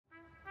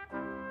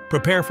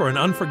Prepare for an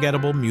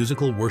unforgettable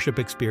musical worship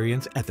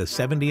experience at the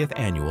 70th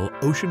Annual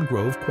Ocean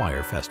Grove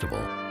Choir Festival.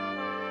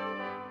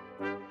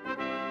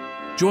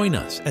 Join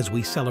us as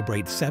we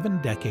celebrate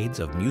 7 decades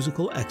of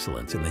musical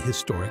excellence in the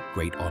historic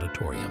Great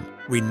Auditorium,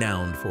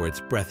 renowned for its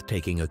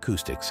breathtaking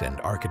acoustics and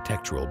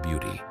architectural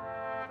beauty.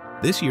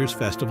 This year's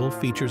festival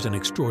features an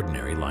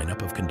extraordinary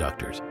lineup of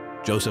conductors: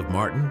 Joseph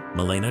Martin,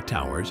 Milena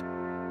Towers,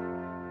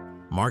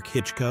 Mark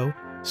Hitchcoe,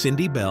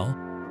 Cindy Bell,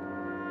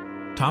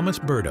 Thomas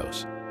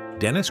Burdos,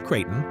 Dennis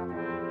Creighton,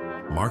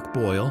 Mark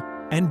Boyle,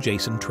 and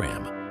Jason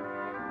Tramm.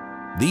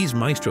 These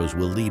maestros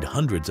will lead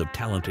hundreds of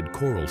talented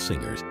choral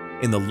singers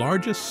in the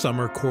largest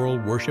summer choral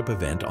worship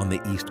event on the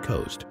East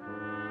Coast.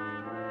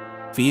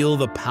 Feel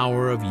the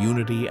power of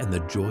unity and the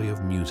joy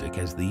of music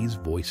as these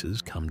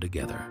voices come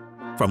together.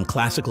 From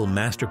classical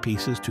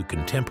masterpieces to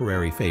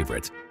contemporary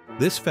favorites,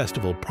 this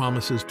festival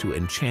promises to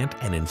enchant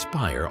and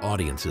inspire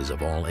audiences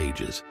of all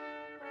ages.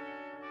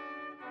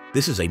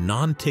 This is a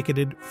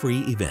non-ticketed,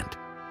 free event.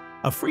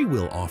 A free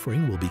will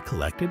offering will be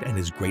collected and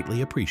is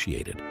greatly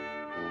appreciated.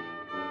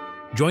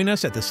 Join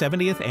us at the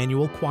 70th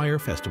Annual Choir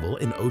Festival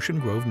in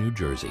Ocean Grove, New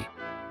Jersey.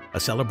 A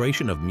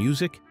celebration of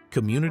music,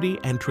 community,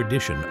 and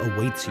tradition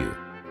awaits you.